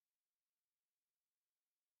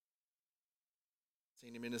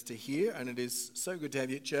Senior minister here, and it is so good to have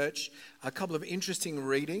you at church. A couple of interesting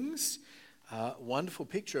readings, wonderful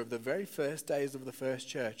picture of the very first days of the first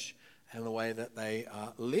church and the way that they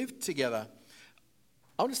lived together.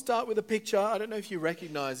 I want to start with a picture. I don't know if you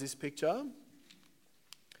recognize this picture.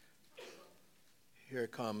 Here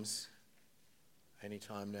it comes.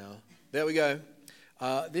 Anytime now. There we go.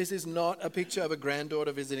 This is not a picture of a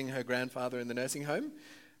granddaughter visiting her grandfather in the nursing home.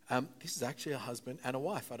 This is actually a husband and a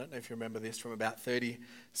wife. I don't know if you remember this from about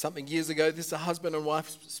 30-something years ago. This is a husband and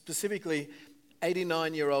wife, specifically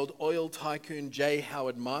 89-year-old oil tycoon J.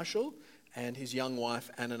 Howard Marshall and his young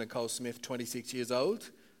wife, Anna Nicole Smith, 26 years old.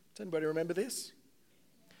 Does anybody remember this?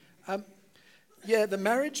 The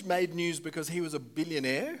marriage made news because he was a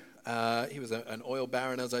billionaire. He was an oil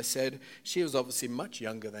baron, as I said. She was obviously much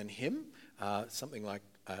younger than him, something like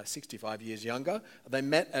 65 years younger. They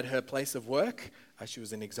met at her place of work. She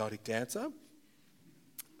was an exotic dancer.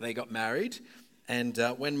 They got married. And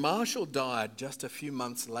when Marshall died just a few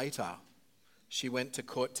months later, she went to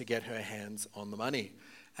court to get her hands on the money.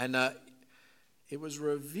 And it was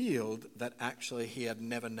revealed that actually he had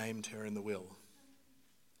never named her in the will.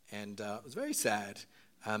 And it was very sad.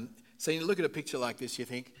 So you look at a picture like this, you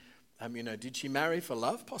think, did she marry for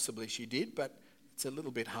love? Possibly she did, but it's a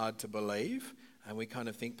little bit hard to believe. And we kind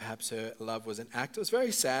of think perhaps her love was an act. It was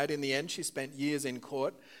very sad. In the end, she spent years in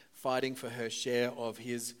court fighting for her share of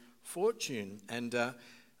his fortune. And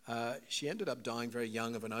she ended up dying very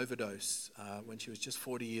young of an overdose when she was just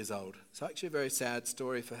 40 years old. It's actually a very sad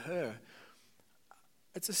story for her.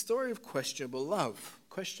 It's a story of questionable love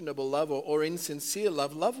or insincere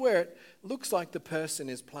love where it looks like the person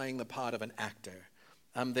is playing the part of an actor.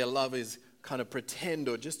 Their love is kind of pretend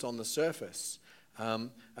or just on the surface.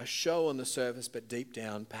 A show on the surface, but deep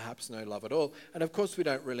down, perhaps no love at all. And of course, we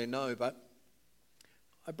don't really know, but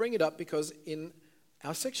I bring it up because in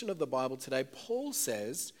our section of the Bible today, Paul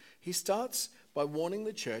says, he starts by warning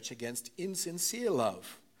the church against insincere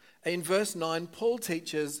love. In verse 9, Paul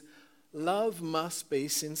teaches, love must be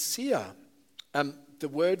sincere. The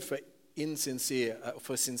word for insincere,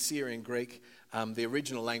 for sincere in Greek, the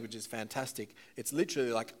original language is fantastic. It's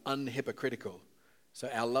literally like unhypocritical. So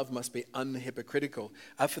our love must be unhypocritical.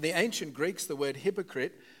 For the ancient Greeks, the word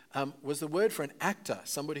hypocrite was the word for an actor,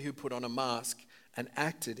 somebody who put on a mask and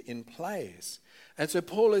acted in plays. And so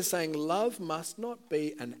Paul is saying love must not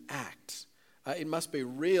be an act. It must be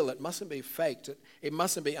real. It mustn't be faked. It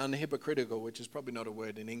mustn't be unhypocritical, which is probably not a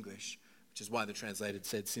word in English, which is why the translator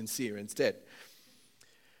said sincere instead.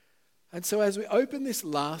 And so as we open this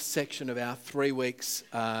last section of our 3 weeks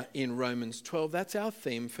in Romans 12, that's our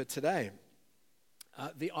theme for today.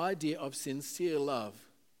 The idea of sincere love.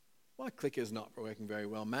 My clicker's not working very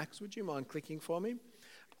well. Max, would you mind clicking for me?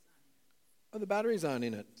 Oh, the batteries aren't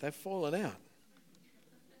in it. They've fallen out.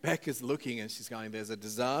 Becca's looking and she's going, there's a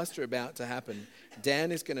disaster about to happen.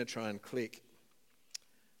 Dan is going to try and click.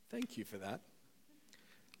 Thank you for that.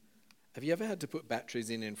 Have you ever had to put batteries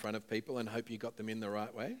in front of people and hope you got them in the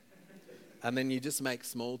right way? And then you just make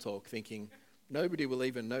small talk thinking, nobody will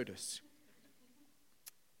even notice.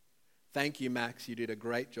 Thank you, Max. You did a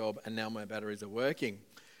great job, and now my batteries are working.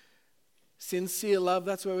 Sincere love,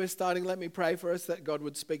 that's where we're starting. Let me pray for us that God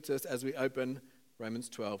would speak to us as we open Romans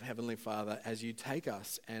 12. Heavenly Father, as you take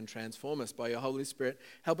us and transform us by your Holy Spirit,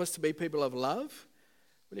 help us to be people of love.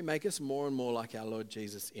 Will you make us more and more like our Lord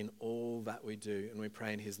Jesus in all that we do? And we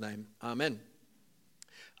pray in his name. Amen.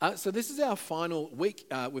 So this is our final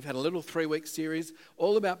week. We've had a little 3-week series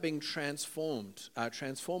all about being transformed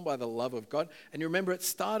by the love of God. And you remember it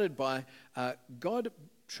started by God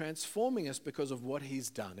transforming us because of what he's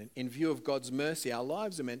done. In view of God's mercy, our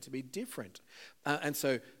lives are meant to be different. And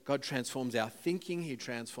so God transforms our thinking. He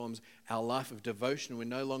transforms our life of devotion. We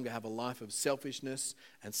no longer have a life of selfishness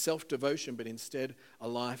and self-devotion, but instead a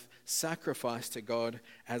life sacrificed to God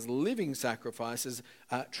as living sacrifices,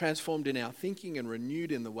 transformed in our thinking and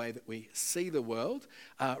renewed in the way that we see the world,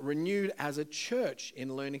 renewed as a church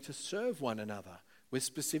in learning to serve one another with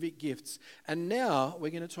specific gifts. And now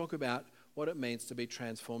we're going to talk about what it means to be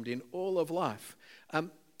transformed in all of life.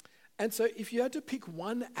 And so if you had to pick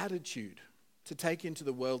one attitude to take into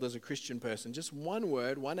the world as a Christian person, just one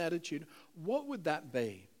word, one attitude, what would that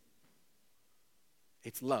be?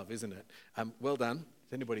 It's love, isn't it? Well done.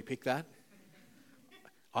 Does anybody pick that?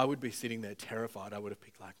 I would be sitting there terrified. I would have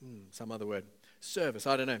picked some other word. Service,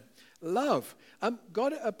 I don't know. Love.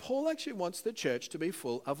 Paul actually wants the church to be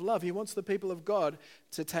full of love. He wants the people of God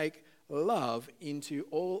to take love into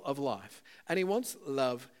all of life. And he wants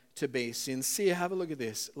love to be sincere. Have a look at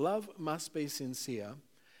this. Love must be sincere.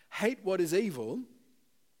 Hate what is evil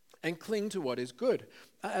and cling to what is good.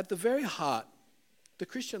 At the very heart The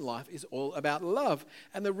Christian life is all about love.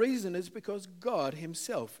 And the reason is because God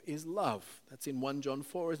himself is love. That's in 1 John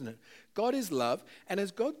 4, isn't it? God is love. And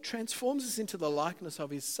as God transforms us into the likeness of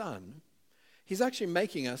his Son, he's actually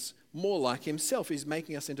making us more like himself. He's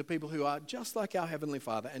making us into people who are just like our Heavenly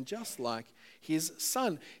Father and just like his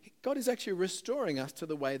Son. God is actually restoring us to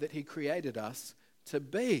the way that he created us to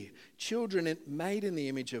be. Children made in the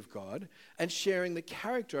image of God and sharing the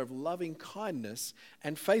character of loving kindness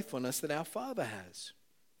and faithfulness that our Father has.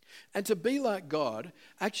 And to be like God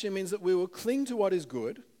actually means that we will cling to what is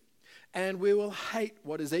good and we will hate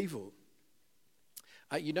what is evil.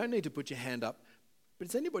 You don't need to put your hand up, but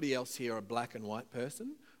is anybody else here a black and white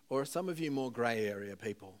person? Or are some of you more grey area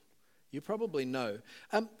people? You probably know.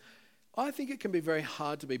 I think it can be very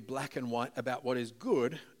hard to be black and white about what is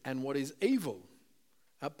good and what is evil.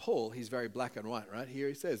 Paul, he's very black and white, right? Here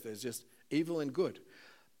he says there's just evil and good.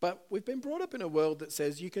 But we've been brought up in a world that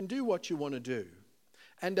says you can do what you want to do.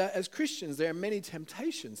 And as Christians, there are many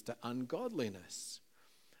temptations to ungodliness.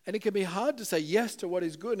 And it can be hard to say yes to what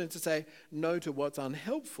is good and to say no to what's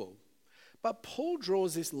unhelpful. But Paul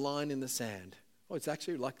draws this line in the sand. Oh, it's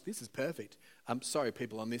actually like, this is perfect. I'm sorry,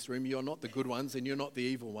 people in this room, you're not the good ones and you're not the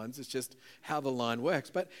evil ones. It's just how the line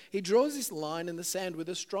works. But he draws this line in the sand with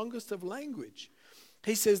the strongest of language.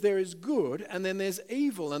 He says there is good and then there's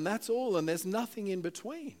evil and that's all and there's nothing in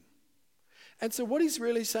between. And so what he's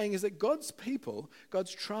really saying is that God's people,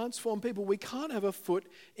 God's transformed people, we can't have a foot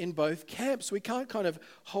in both camps. We can't kind of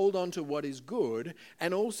hold on to what is good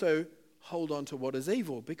and also hold on to what is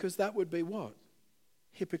evil, because that would be what?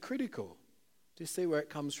 Hypocritical. Do you see where it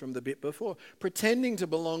comes from the bit before? Pretending to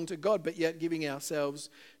belong to God, but yet giving ourselves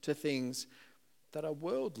to things that are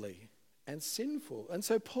worldly and sinful. And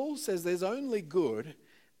so Paul says there's only good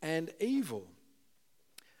and evil.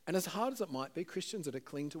 And as hard as it might be, Christians are to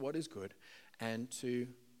cling to what is good and to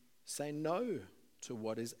say no to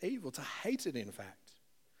what is evil, to hate it, in fact.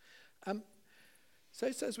 So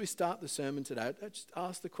as we start the sermon today, I just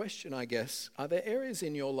ask the question, I guess, are there areas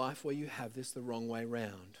in your life where you have this the wrong way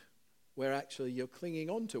round, where actually you're clinging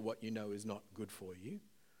on to what you know is not good for you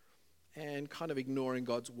and kind of ignoring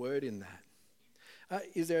God's word in that?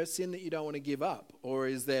 Is there a sin that you don't want to give up? Or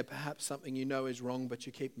is there perhaps something you know is wrong but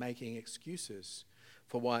you keep making excuses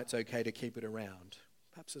for why it's okay to keep it around?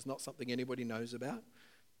 Perhaps it's not something anybody knows about.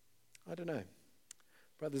 I don't know.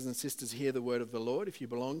 Brothers and sisters, hear the word of the Lord. If you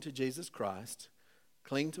belong to Jesus Christ,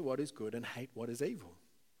 cling to what is good and hate what is evil.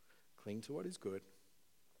 Cling to what is good.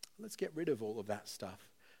 Let's get rid of all of that stuff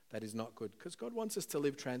that is not good, because God wants us to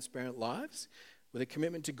live transparent lives with a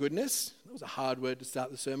commitment to goodness. That was a hard word to start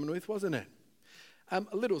the sermon with, wasn't it?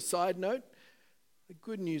 A little side note, the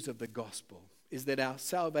good news of the gospel is that our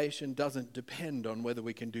salvation doesn't depend on whether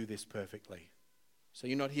we can do this perfectly. So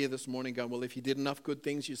you're not here this morning going, well, if you did enough good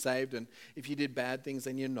things, you're saved, and if you did bad things,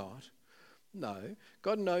 then you're not. No,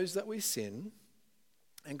 God knows that we sin,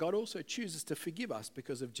 and God also chooses to forgive us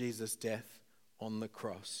because of Jesus' death on the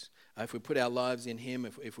cross. If we put our lives in him,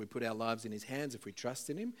 if we put our lives in his hands, if we trust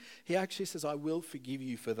in him, he actually says, I will forgive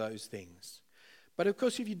you for those things. But of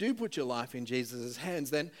course, if you do put your life in Jesus'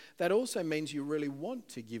 hands, then that also means you really want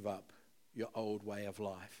to give up your old way of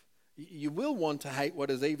life. You will want to hate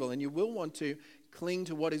what is evil, and you will want to cling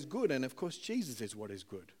to what is good. And of course, Jesus is what is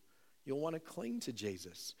good. You'll want to cling to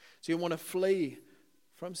Jesus. So you want to flee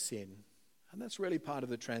from sin. And that's really part of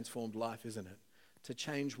the transformed life, isn't it? To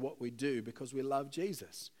change what we do because we love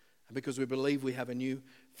Jesus and because we believe we have a new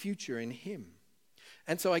future in him.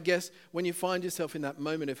 And so I guess when you find yourself in that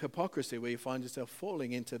moment of hypocrisy where you find yourself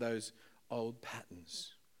falling into those old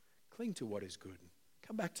patterns, cling to what is good.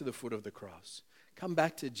 Come back to the foot of the cross. Come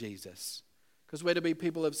back to Jesus. Because we're to be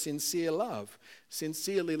people of sincere love,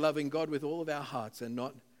 sincerely loving God with all of our hearts and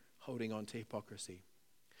not holding on to hypocrisy.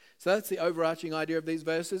 So that's the overarching idea of these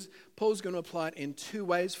verses. Paul's going to apply it in two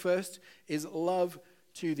ways. First is love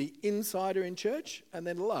to the insider in church, and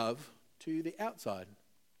then love to the outside.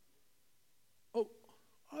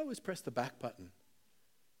 I always press the back button.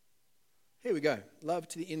 Here we go. Love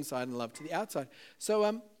to the inside and love to the outside.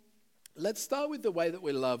 So let's start with the way that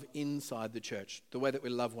we love inside the church, the way that we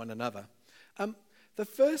love one another. The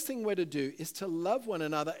first thing we're to do is to love one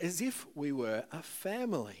another as if we were a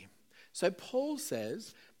family. So Paul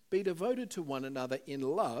says, be devoted to one another in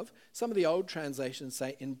love. Some of the old translations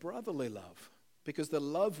say in brotherly love, because the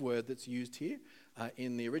love word that's used here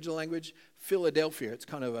in the original language, Philadelphia, it's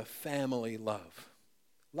kind of a family love.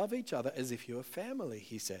 Love each other as if you're a family,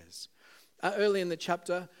 he says. Early in the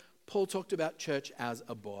chapter, Paul talked about church as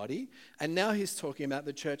a body, and now he's talking about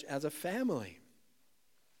the church as a family.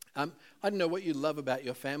 I don't know what you love about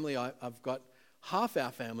your family. I've got half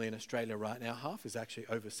our family in Australia right now, half is actually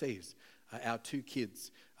overseas. Our 2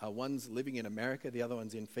 kids, one's living in America, the other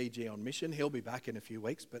one's in Fiji on mission. He'll be back in a few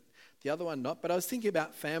weeks, but the other one not. But I was thinking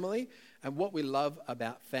about family and what we love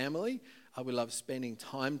about family. We love spending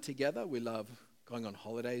time together. We love going on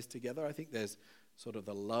holidays together. I think there's sort of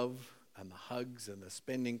the love and the hugs and the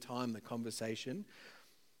spending time, the conversation.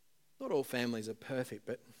 Not all families are perfect,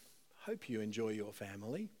 but I hope you enjoy your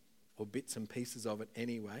family, or bits and pieces of it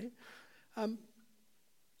anyway.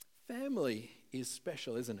 Family is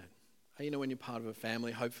special, isn't it? You know, when you're part of a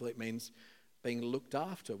family, hopefully it means being looked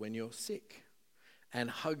after when you're sick, and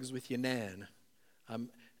hugs with your nan.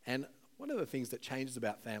 And one of the things that changes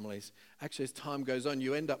about families, actually as time goes on,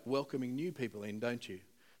 you end up welcoming new people in, don't you?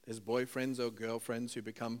 There's boyfriends or girlfriends who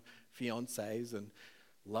become fiancés, and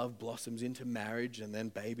love blossoms into marriage, and then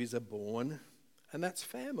babies are born, and that's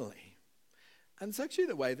family. And it's actually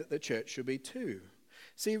the way that the church should be too.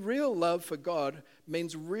 See, real love for God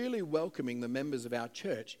means really welcoming the members of our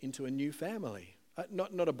church into a new family.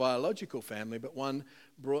 Not a biological family, but one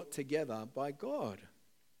brought together by God.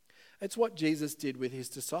 It's what Jesus did with his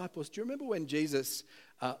disciples. Do you remember when Jesus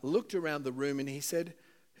looked around the room and he said,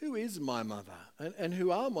 "Who is my mother? And who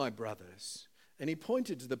are my brothers?" And he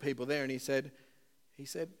pointed to the people there and he said,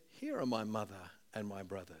 "Here are my mother and my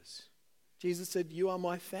brothers." Jesus said, "You are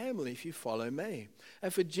my family if you follow me."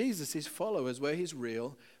 And for Jesus, his followers were his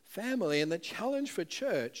real family. And the challenge for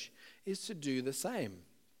church is to do the same.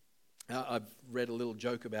 I've read a little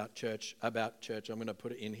joke about church. I'm going to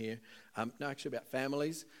put it in here. Actually about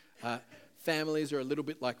families. Families are a little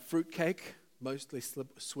bit like fruitcake, mostly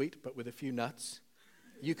sweet, but with a few nuts.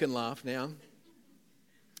 You can laugh now.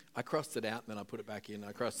 I crossed it out and then I put it back in.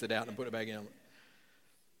 I crossed it out and put it back in.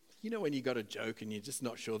 You know when you got a joke and you're just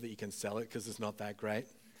not sure that you can sell it because it's not that great?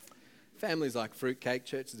 Family's like fruitcake.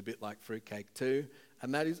 Church is a bit like fruitcake too.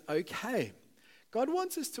 And that is okay. God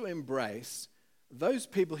wants us to embrace those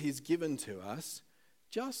people he's given to us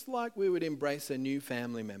just like we would embrace a new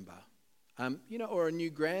family member, or a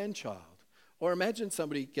new grandchild. Or imagine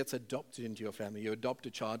somebody gets adopted into your family. You adopt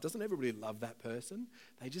a child. Doesn't everybody love that person?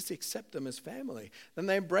 They just accept them as family. Then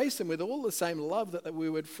they embrace them with all the same love that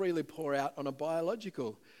we would freely pour out on a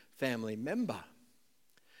biological family member.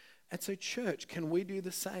 And so church, can we do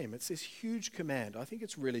the same? It's this huge command. I think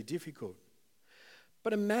it's really difficult.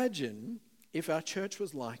 But imagine if our church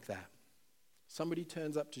was like that. Somebody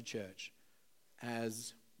turns up to church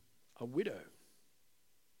as a widow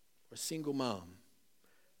or a single mom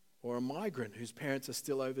or a migrant whose parents are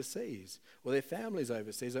still overseas or their family's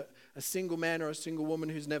overseas, a single man or a single woman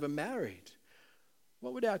who's never married.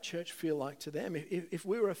 What would our church feel like to them? If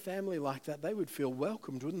we were a family like that, they would feel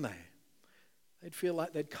welcomed, wouldn't they? They'd feel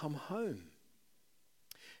like they'd come home.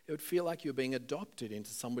 It would feel like you're being adopted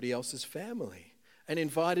into somebody else's family and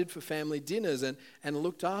invited for family dinners and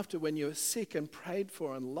looked after when you were sick and prayed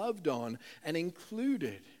for and loved on and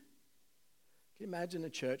included. Can you imagine a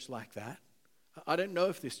church like that? I don't know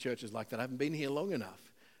if this church is like that. I haven't been here long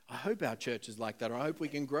enough. I hope our church is like that, or I hope we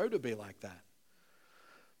can grow to be like that.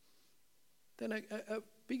 Then a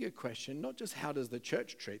bigger question, not just how does the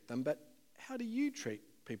church treat them, but how do you treat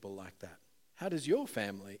people like that? How does your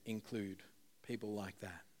family include people like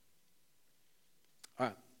that? All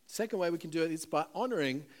right, second way we can do it is by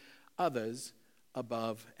honouring others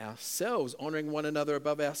above ourselves, honouring one another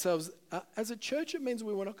above ourselves. As a church, it means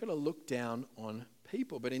we're not going to look down on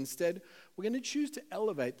people, but instead we're going to choose to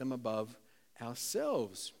elevate them above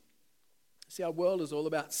ourselves. See, our world is all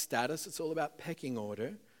about status, it's all about pecking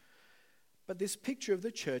order, but this picture of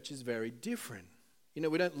the church is very different. You know,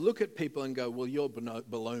 we don't look at people and go, well, you're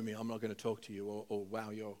below me, I'm not going to talk to you, or wow,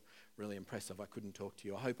 you're really impressive, I couldn't talk to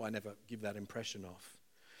you. I hope I never give that impression off.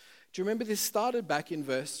 Do you remember this started back in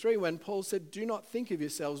verse 3 when Paul said, do not think of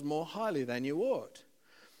yourselves more highly than you ought.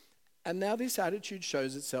 And now this attitude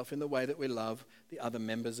shows itself in the way that we love the other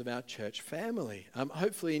members of our church family.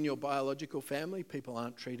 Hopefully in your biological family, people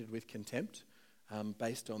aren't treated with contempt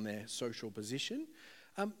based on their social position.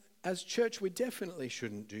 As church, we definitely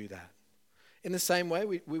shouldn't do that. In the same way,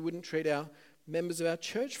 we wouldn't treat our members of our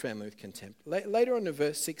church family with contempt. Later on in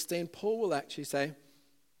verse 16, Paul will actually say,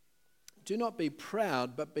 do not be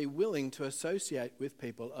proud, but be willing to associate with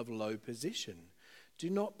people of low position.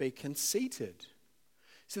 Do not be conceited.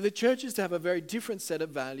 So the church is to have a very different set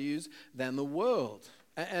of values than the world.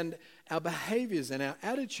 And our behaviors and our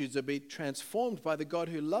attitudes are being transformed by the God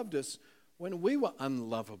who loved us when we were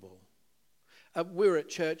unlovable. We were at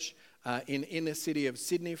church in inner city of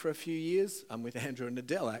Sydney for a few years, with Andrew and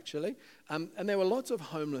Adele actually, and there were lots of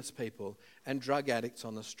homeless people and drug addicts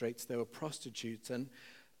on the streets. There were prostitutes. And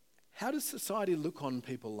how does society look on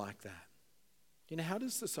people like that? How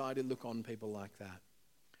does society look on people like that?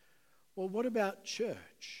 Well, what about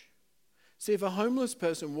church? See, if a homeless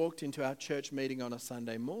person walked into our church meeting on a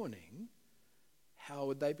Sunday morning, how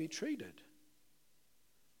would they be treated?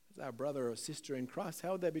 As our brother or sister in Christ,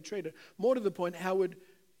 how would they be treated? More to the point, how would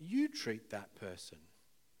you treat that person?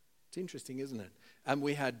 It's interesting, isn't it?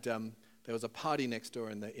 We had there was a party next door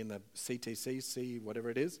in the CTC, whatever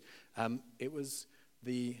it is. It was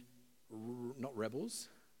not Rebels,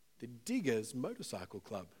 the Diggers Motorcycle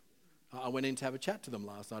Club. I went in to have a chat to them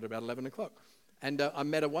last night about 11 o'clock. And I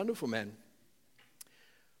met a wonderful man.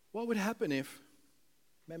 What would happen if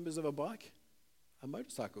members of a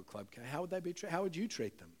motorcycle club, how would they be treated? How would you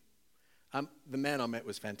treat them? The man I met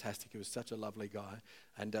was fantastic. He was such a lovely guy.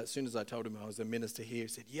 And as soon as I told him I was a minister here, he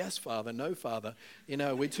said, "Yes, Father, no, Father.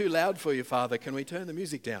 We're too loud for you, Father. Can we turn the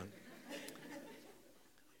music down?"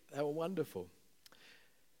 They were wonderful.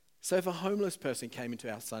 So if a homeless person came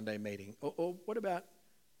into our Sunday meeting, or what about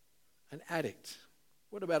an addict?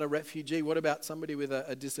 What about a refugee? What about somebody with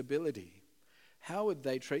a disability? How would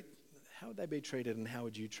they be treated, and how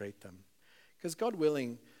would you treat them? Because God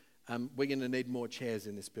willing, we're going to need more chairs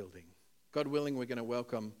in this building. God willing, we're going to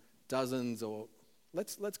welcome dozens, or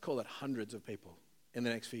let's call it hundreds of people in the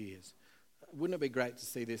next few years. Wouldn't it be great to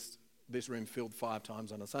see this room filled 5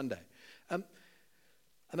 times on a Sunday? And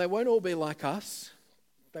they won't all be like us.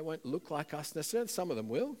 They won't look like us necessarily. Some of them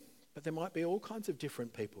will, but there might be all kinds of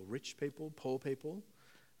different people: rich people, poor people,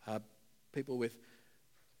 people with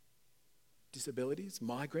disabilities,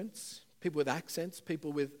 migrants, people with accents,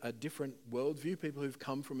 people with a different worldview, people who've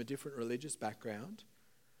come from a different religious background.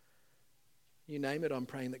 You name it, I'm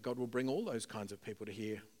praying that God will bring all those kinds of people to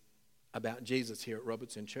hear about Jesus here at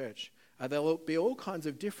Robertson Church. They'll be all kinds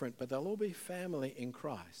of different, but they'll all be family in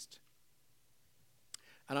Christ.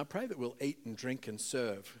 And I pray that we'll eat and drink and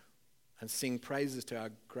serve and sing praises to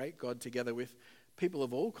our great God together with people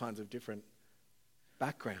of all kinds of different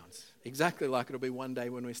backgrounds. Exactly like it'll be one day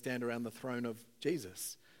when we stand around the throne of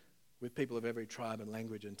Jesus with people of every tribe and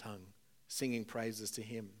language and tongue, singing praises to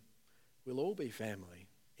him. We'll all be family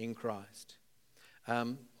in Christ.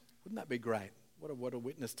 Wouldn't that be great? What a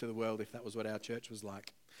witness to the world if that was what our church was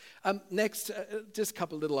like. Next, just a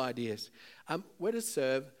couple of little ideas. We're to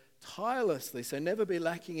serve tirelessly, so never be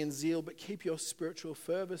lacking in zeal, but keep your spiritual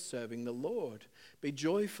fervor serving the Lord. Be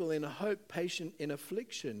joyful in hope, patient in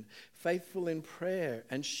affliction, faithful in prayer,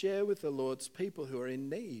 and share with the Lord's people who are in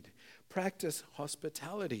need. Practice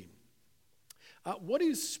hospitality. What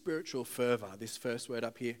is spiritual fervor? This first word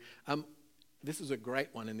up here. This is a great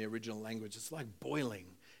one in the original language. It's like boiling.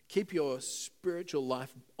 Keep your spiritual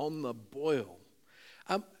life on the boil.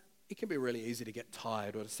 It can be really easy to get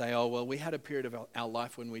tired or to say, "Oh, well, we had a period of our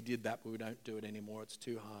life when we did that, but we don't do it anymore. It's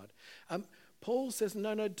too hard." Paul says,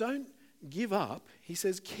 no, don't give up. He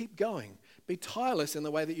says, keep going. Be tireless in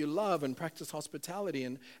the way that you love and practice hospitality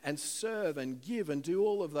and serve and give and do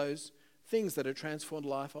all of those things that a transformed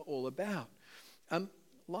life are all about.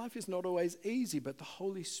 Life is not always easy, but the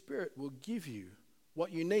Holy Spirit will give you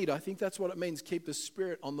what you need. I think that's what it means, keep the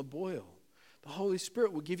Spirit on the boil. The Holy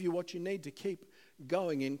Spirit will give you what you need to keep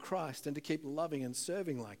going in Christ and to keep loving and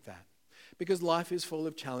serving like that. Because life is full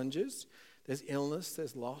of challenges. There's illness,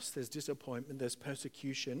 there's loss, there's disappointment, there's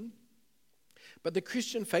persecution. But the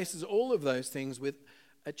Christian faces all of those things with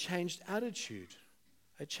a changed attitude.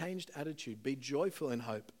 A changed attitude. Be joyful in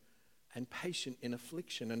hope and patient in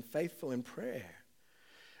affliction and faithful in prayer.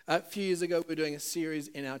 A few years ago, we were doing a series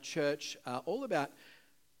in our church all about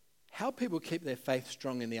how people keep their faith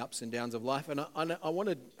strong in the ups and downs of life. And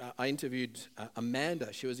I interviewed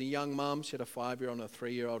Amanda. She was a young mum. She had a 5-year-old and a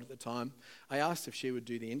 3-year-old at the time. I asked if she would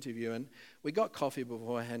do the interview, and we got coffee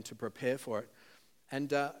beforehand to prepare for it.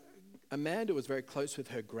 And Amanda was very close with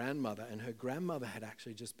her grandmother, and her grandmother had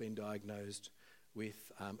actually just been diagnosed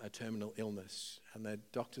with a terminal illness. And the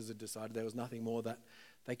doctors had decided there was nothing more that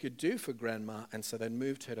they could do for grandma, and so they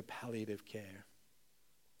moved her to palliative care.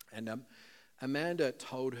 And Amanda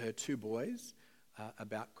told her 2 boys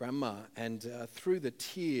about grandma, and through the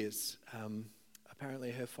tears,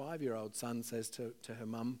 apparently her 5-year-old son says to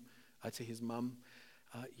his mum,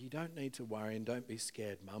 "You don't need to worry and don't be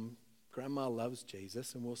scared, Mum. Grandma loves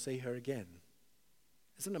Jesus and we'll see her again."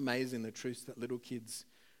 Isn't it amazing the truths that little kids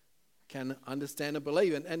can understand and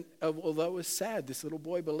believe? And although it was sad, this little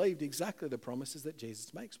boy believed exactly the promises that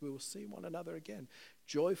Jesus makes. We will see one another again.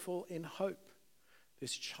 Joyful in hope.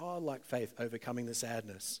 This childlike faith overcoming the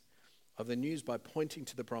sadness of the news by pointing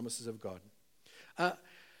to the promises of God.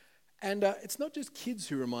 And it's not just kids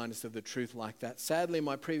who remind us of the truth like that. Sadly, in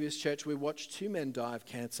my previous church, we watched 2 men die of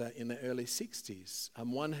cancer in the early 60s.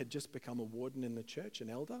 One had just become a warden in the church, an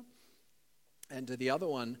elder. And the other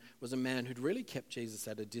one was a man who'd really kept Jesus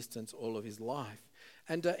at a distance all of his life.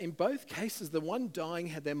 And in both cases, the one dying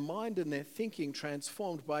had their mind and their thinking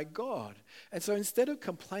transformed by God. And so instead of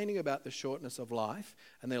complaining about the shortness of life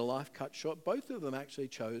and their life cut short, both of them actually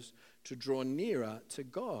chose to draw nearer to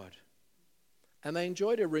God. And they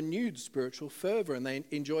enjoyed a renewed spiritual fervor, and they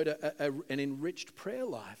enjoyed an enriched prayer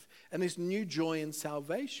life and this new joy in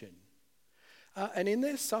salvation. And in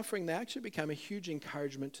their suffering, they actually became a huge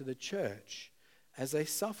encouragement to the church as they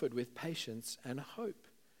suffered with patience and hope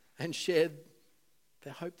and shared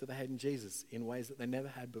the hope that they had in Jesus in ways that they never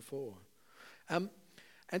had before. And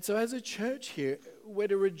so as a church here, we're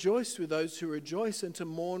to rejoice with those who rejoice and to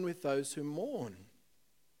mourn with those who mourn.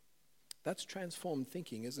 That's transformed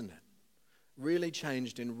thinking, isn't it? Really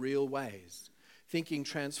changed in real ways. Thinking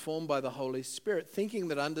transformed by the Holy Spirit. Thinking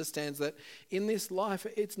that understands that in this life,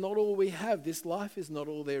 it's not all we have. This life is not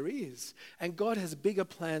all there is. And God has bigger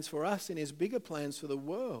plans for us and His bigger plans for the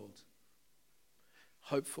world.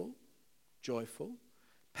 Hopeful, joyful,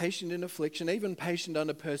 patient in affliction, even patient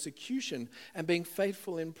under persecution, and being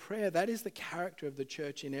faithful in prayer. That is the character of the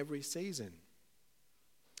church in every season.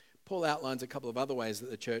 Paul outlines a couple of other ways that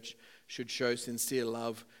the church should show sincere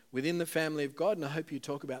love within the family of God, and I hope you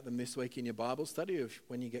talk about them this week in your Bible study, or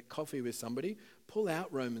when you get coffee with somebody. Pull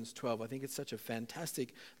out Romans 12. I think it's such a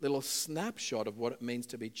fantastic little snapshot of what it means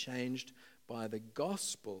to be changed by the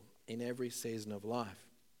gospel in every season of life.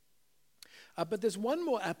 But there's one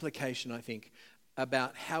more application, I think,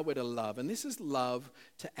 about how we're to love, and this is love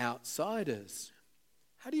to outsiders.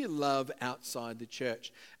 How do you love outside the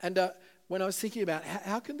church? And when I was thinking about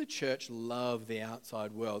how can the church love the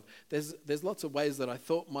outside world, there's lots of ways that I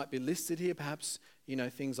thought might be listed here. Perhaps,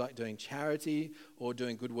 things like doing charity or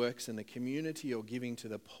doing good works in the community or giving to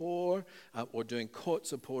the poor or doing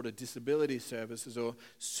court-supported disability services or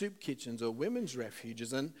soup kitchens or women's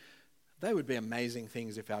refuges. And they would be amazing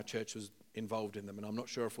things if our church was involved in them. And I'm not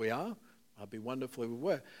sure if we are. I'd be wonderful if we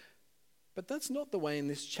were. But that's not the way in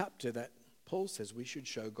this chapter that Paul says we should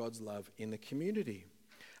show God's love in the community.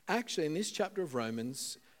 Actually, in this chapter of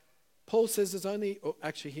Romans, Paul says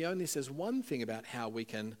he only says one thing about how we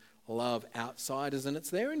can love outsiders, and it's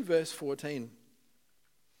there in verse 14.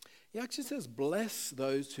 He actually says, "Bless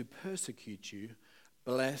those who persecute you,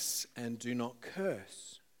 bless and do not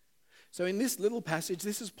curse." So in this little passage,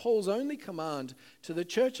 this is Paul's only command to the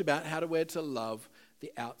church about how we're to love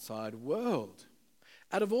the outside world.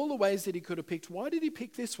 Out of all the ways that he could have picked, why did he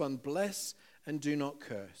pick this one? Bless and do not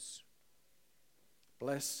curse.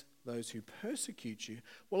 Bless those who persecute you.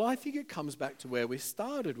 Well, I think it comes back to where we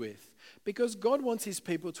started with. Because God wants his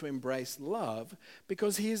people to embrace love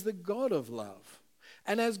because he is the God of love.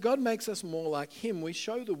 And as God makes us more like him, we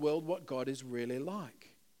show the world what God is really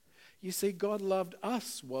like. You see, God loved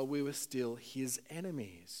us while we were still his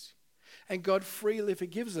enemies. And God freely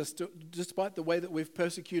forgives us despite the way that we've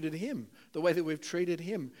persecuted him, the way that we've treated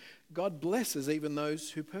him. God blesses even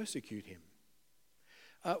those who persecute him.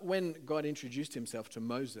 When God introduced himself to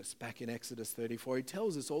Moses back in Exodus 34, he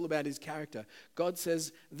tells us all about his character. God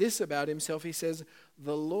says this about himself. He says,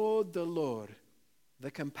 the Lord,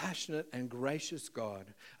 the compassionate and gracious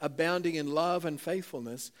God, abounding in love and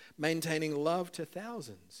faithfulness, maintaining love to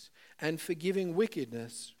thousands, and forgiving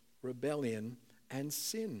wickedness, rebellion, and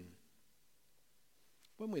sin."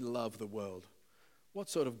 When we love the world, what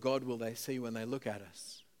sort of God will they see when they look at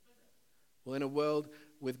us? Well, in a world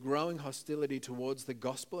with growing hostility towards the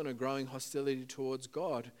gospel and a growing hostility towards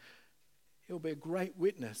God, it will be a great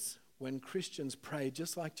witness when Christians pray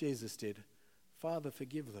just like Jesus did, "Father,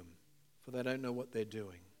 forgive them, for they don't know what they're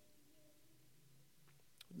doing."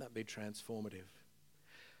 Wouldn't that be transformative?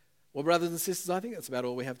 Well, brothers and sisters, I think that's about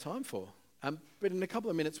all we have time for. But in a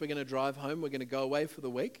couple of minutes, we're going to drive home. We're going to go away for the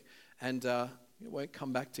week, and we won't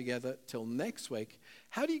come back together till next week.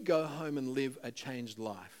 How do you go home and live a changed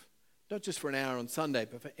life? Not just for an hour on Sunday,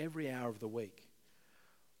 but for every hour of the week.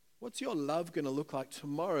 What's your love going to look like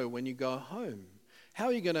tomorrow when you go home? How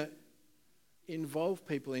are you going to involve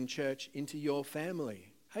people in church into your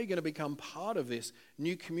family? How are you going to become part of this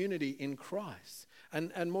new community in Christ?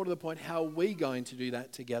 And more to the point, how are we going to do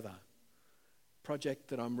that together? Project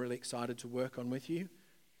that I'm really excited to work on with you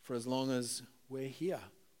for as long as we're here,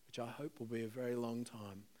 which I hope will be a very long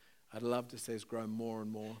time. I'd love to see us grow more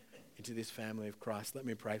and more into this family of Christ. Let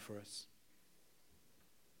me pray for us.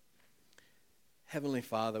 Heavenly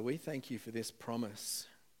Father, we thank you for this promise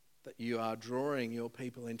that you are drawing your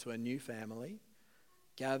people into a new family,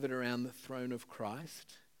 gathered around the throne of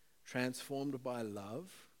Christ, transformed by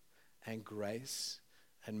love and grace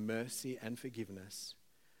and mercy and forgiveness.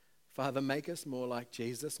 Father, make us more like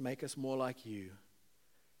Jesus, make us more like you.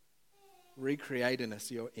 Recreate in us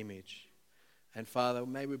your image. And Father,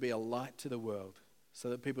 may we be a light to the world so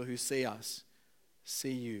that people who see us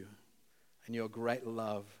see you and your great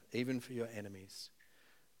love, even for your enemies.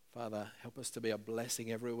 Father, help us to be a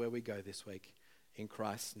blessing everywhere we go this week. In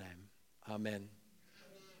Christ's name, amen.